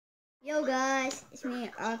Yo guys, it's me,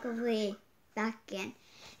 Archively, back again.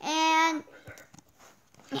 And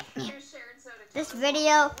this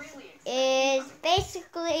video is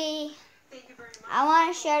basically, I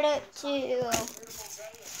want to share it to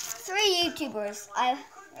 3 YouTubers. I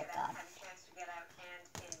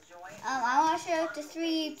want to share it to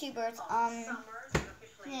 3 YouTubers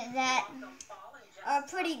that are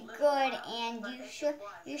pretty good, and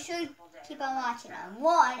you should keep on watching them.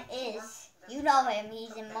 One is, you know him,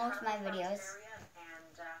 he's in most of my videos.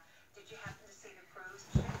 Did you happen to see the crews?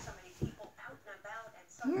 So many people out and about, and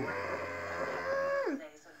so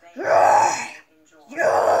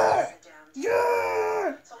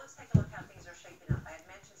so let's take a look how things are shaping up. I had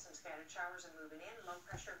mentioned some scattered showers are moving in, low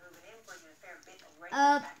pressure moving in, bringing a fair bit of rain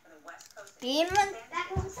back from the west coast. And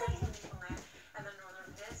the northern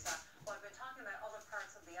peninsula. Well, I've been talking about other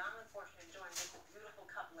parts of the island portion enjoying just a beautiful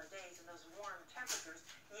couple of days and those warm temperatures.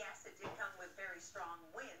 Yes, it did come with very strong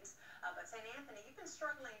winds, but St. Anthony, you've been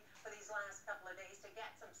struggling for these last couple of days to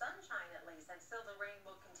get some sunshine at least, and still the rain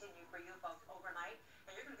will continue for you folks overnight,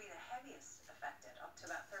 and you're going to be the heaviest affected, up to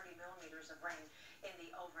about 30 millimeters of rain in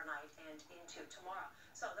the overnight and into tomorrow.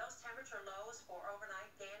 So those temperature lows for overnight: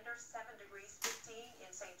 Gander 7 degrees, 15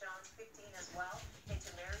 in St. John's, 15 as well into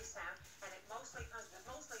Marystown, and it mostly comes with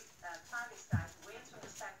cloudy skies, winds from the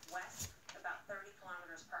southwest about 30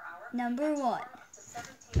 kilometers per hour. Number 1,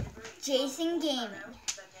 Jason Gaming.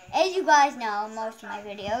 As you guys know, most of my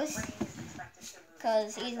videos,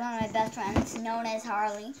 because he's one of my best friends, known as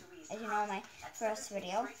Harley, as you know in my first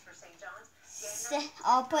video.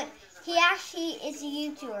 He actually is a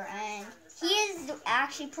YouTuber, and he is the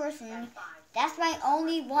actual person. That's my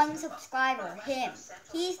only one subscriber, him.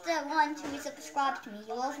 He's the one who subscribes to me.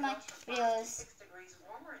 He loves my videos,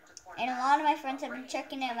 and a lot of my friends have been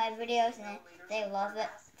checking out my videos, and they love it.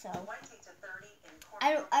 So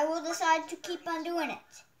I will decide to keep on doing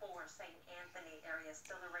it.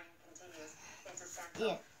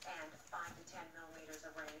 Yeah.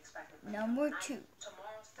 Number 2.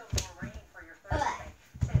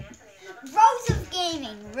 Rose of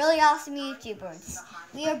Gaming, really awesome YouTubers.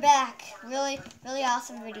 We are back. Really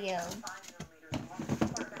awesome video.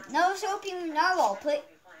 NoScopingNarwal,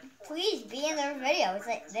 please be in their videos.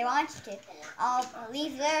 They want you to. I'll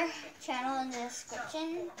leave their channel in the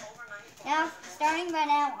description. Now, starting by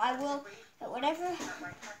now, I will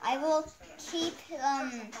keep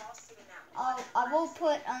I will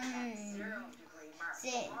put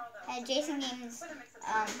Jason Games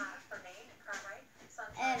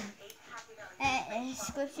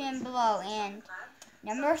description below. And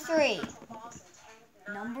number 3,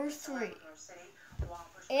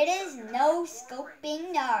 it is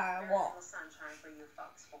NoScopingNarwal.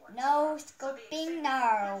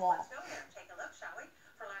 NoScopingNarwal.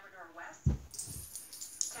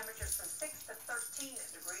 Temperatures from 6 to 13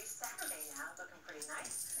 degrees. Saturday now, looking pretty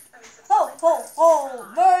nice. Ho, ho, ho!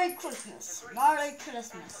 Merry Christmas! Merry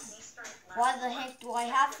Christmas! Why the heck do I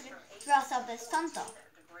have to dress up as Santa?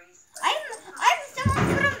 I'm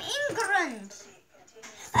someone from England!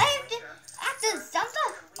 I have to act as Santa?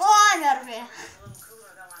 Oh, I'm out of here.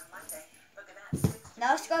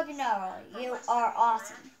 NoScopingNarwal, you are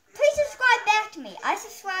awesome. Please subscribe back to me. I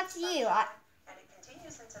subscribe to you.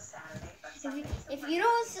 If you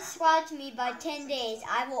don't subscribe to me by 10 days,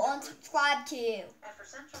 I will unsubscribe to you.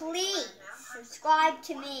 Please subscribe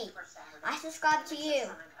to me. I subscribe to you.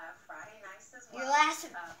 Your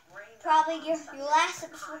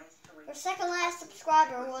second last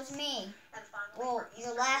subscriber was me. Well,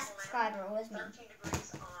 your last subscriber was me.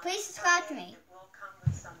 Please subscribe to me.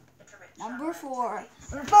 Number 4,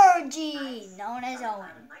 Vergey, known as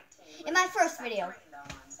Owen. In my first video.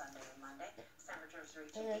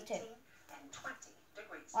 There's 2.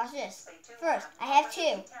 Watch this. First, I have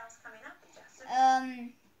 2.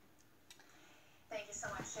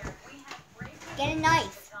 Get a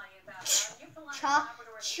knife.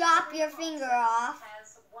 Chop your finger off.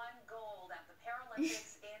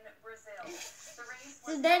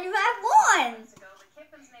 So then you have 1.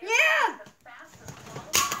 Yeah.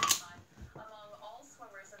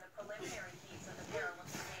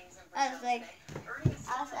 I was like,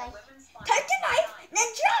 take the knife and then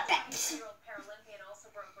chop it.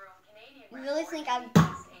 You really think I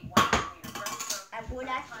would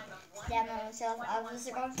actually stab myself? I was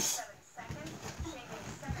just going.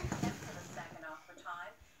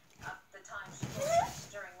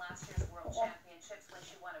 During last year's World Championships when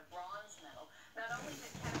she won a bronze medal. Not only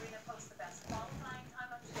did Katarina post the best qualifying time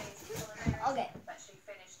of today's preliminary, but she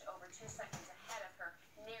finished over 2 seconds ahead of her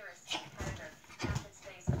nearest competitor. After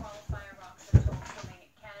today's qualifier, Roxanne told Swimming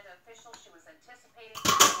Canada officials she was anticipating.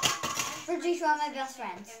 Vergey's one of my best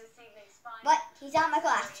friends. But He's not my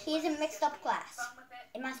class. He's a mixed up class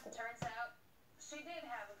in my school. Turns out she did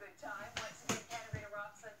have a good time. Once again, Katarina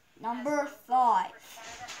Robson. Number 5.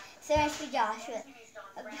 7 HP Josh.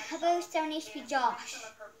 How about 7 HP Josh?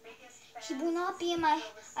 He will not be in my.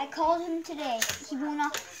 I called him today. He will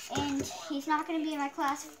not, and he's not going to be in my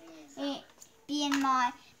class. Be in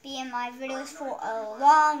my videos for a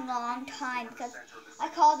long time because I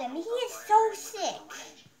called him. He is so sick.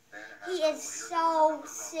 He is so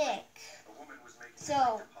sick.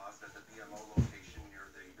 So.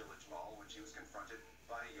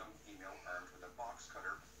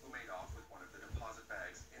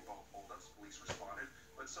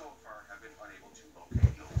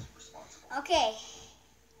 Okay,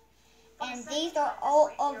 and these are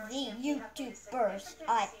all of the YouTubers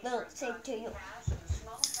I will say to you.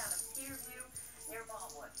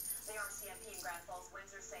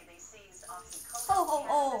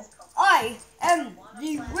 Oh, I am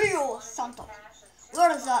the real Santa.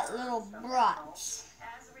 What is that little brat?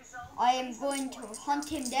 I am going to hunt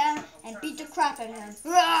him down and beat the crap out of him.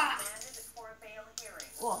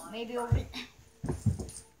 Well, maybe over there.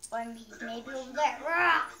 Maybe over there.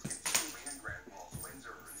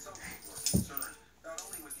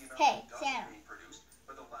 Hey, Santa.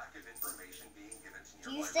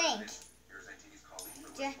 Do you think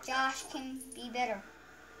Josh can be better?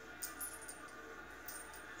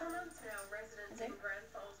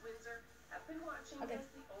 Okay.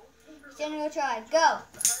 Santa will try. Go.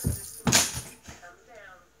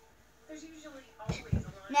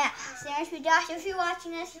 Now, Santa, Josh, if you're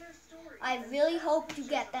watching this, I really hope you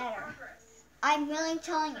get better. I'm really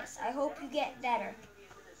telling you, I hope you get better.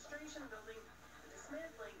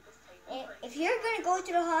 If you're going to go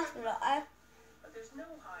to the hospital,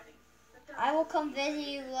 I will come visit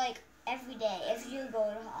you like every day if you go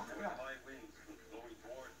to the hospital.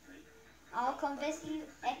 I'll come visit you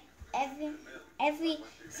every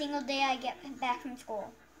single day I get back from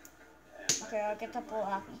school. Okay, I'll get the ball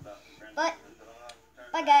off me. But,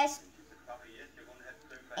 bye guys.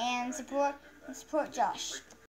 And support Josh.